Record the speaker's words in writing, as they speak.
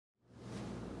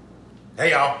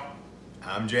Hey y'all,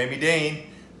 I'm Jamie Deen.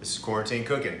 This is Quarantine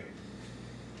Cooking.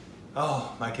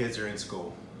 Oh, my kids are in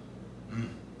school.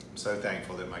 I'm so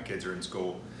thankful that my kids are in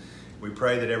school. We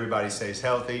pray that everybody stays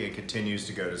healthy and continues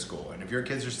to go to school. And if your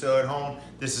kids are still at home,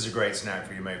 this is a great snack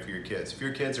for you to make for your kids. If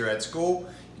your kids are at school,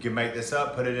 you can make this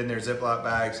up, put it in their Ziploc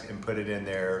bags, and put it in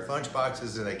their lunch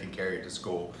boxes, and they can carry it to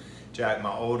school. Jack,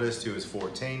 my oldest, who is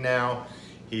 14 now,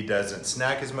 he doesn't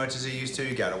snack as much as he used to.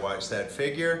 You gotta watch that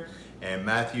figure. And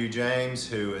Matthew James,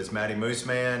 who is Matty Moose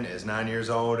Man, is 9 years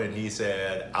old, and he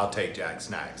said, I'll take Jack's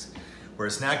snacks. We're a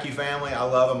snacky family. I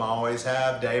love them, I always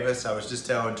have. Davis, I was just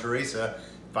telling Teresa,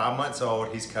 5 months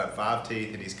old, he's cut 5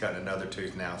 teeth, and he's cutting another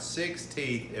tooth now. 6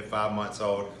 teeth at 5 months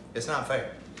old. It's not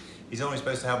fair. He's only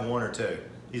supposed to have 1 or 2.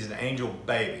 He's an angel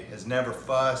baby. Has never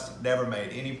fussed, never made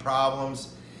any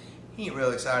problems. He ain't real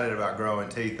excited about growing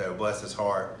teeth though, bless his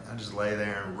heart. I just lay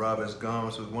there and rub his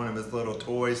gums with one of his little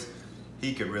toys.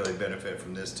 He could really benefit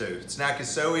from this too. Snack is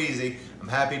so easy. I'm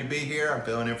happy to be here. I'm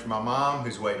filling in for my mom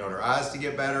who's waiting on her eyes to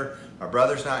get better. My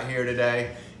brother's not here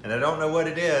today, and I don't know what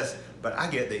it is, but I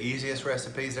get the easiest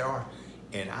recipes there are,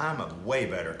 and I'm a way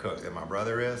better cook than my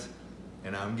brother is,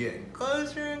 and I'm getting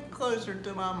closer and closer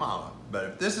to my mama. But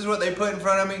if this is what they put in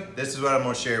front of me, this is what I'm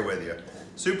gonna share with you.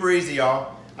 Super easy,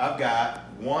 y'all. I've got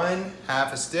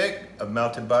 1/2 a stick of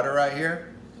melted butter right here.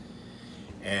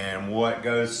 And what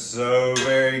goes so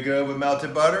very good with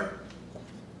melted butter?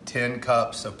 10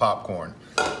 cups of popcorn.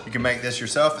 You can make this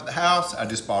yourself at the house. I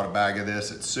just bought a bag of this.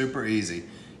 It's super easy.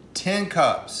 10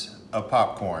 cups of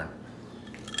popcorn.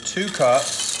 2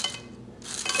 cups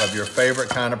of your favorite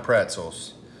kind of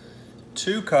pretzels.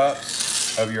 2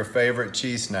 cups of your favorite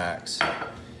cheese snacks.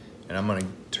 And I'm gonna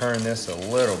turn this a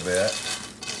little bit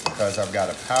because I've got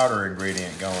a powder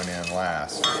ingredient going in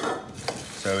last.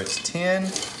 So it's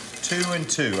 10, 2 and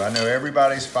 2. I know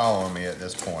everybody's following me at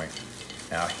this point.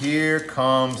 Now here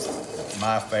comes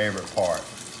my favorite part.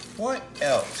 What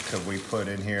else could we put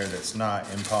in here that's not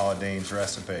in Paula Deen's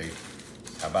recipe?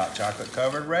 How about chocolate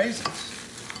covered raisins?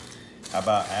 How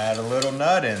about add a little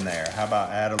nut in there? How about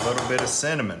add a little bit of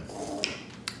cinnamon?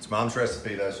 It's Mom's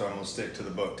recipe though, so I'm gonna stick to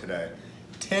the book today.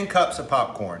 10 cups of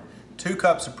popcorn, 2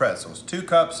 cups of pretzels, 2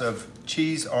 cups of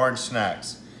cheese orange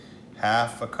snacks,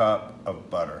 1/2 cup of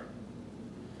butter.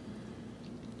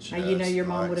 Now, you know your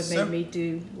mom would have made me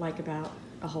do like about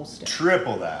a whole stick.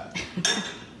 Triple that.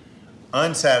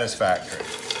 Unsatisfactory.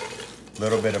 A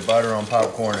little bit of butter on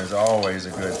popcorn is always a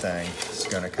good thing. It's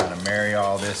gonna kind of marry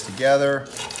all this together.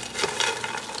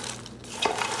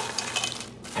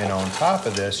 And on top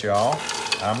of this, y'all,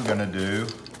 I'm gonna do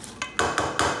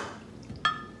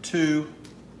 2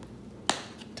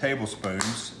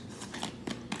 tablespoons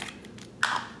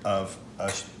of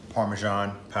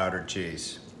Parmesan powdered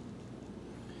cheese.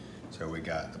 So we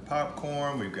got the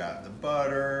popcorn, we've got the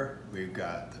butter, we've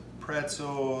got the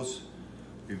pretzels,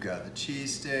 we've got the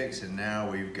cheese sticks, and now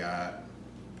we've got,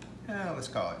 let's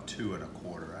call it 2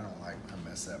 1/4. I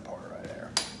missed that part right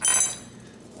there.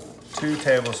 2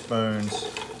 tablespoons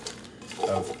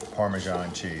of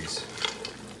Parmesan cheese.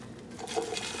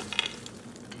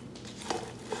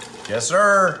 Yes,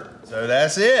 sir. So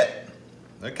that's it.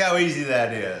 Look how easy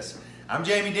that is. I'm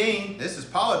Jamie Deen. This is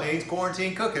Paula Deen's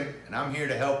Quarantine Cooking, and I'm here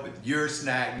to help with your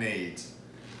snack needs.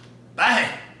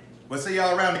 Bang! We'll see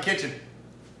y'all around the kitchen.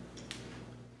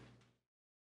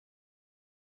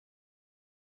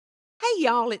 Hey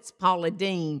y'all, it's Paula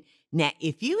Deen. Now,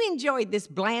 if you enjoyed this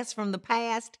blast from the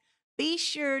past, be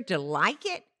sure to like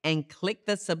it and click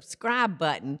the subscribe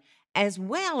button, as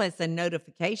well as the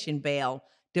notification bell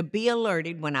to be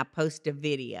alerted when I post a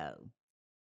video.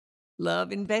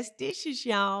 Love and best dishes,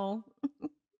 y'all.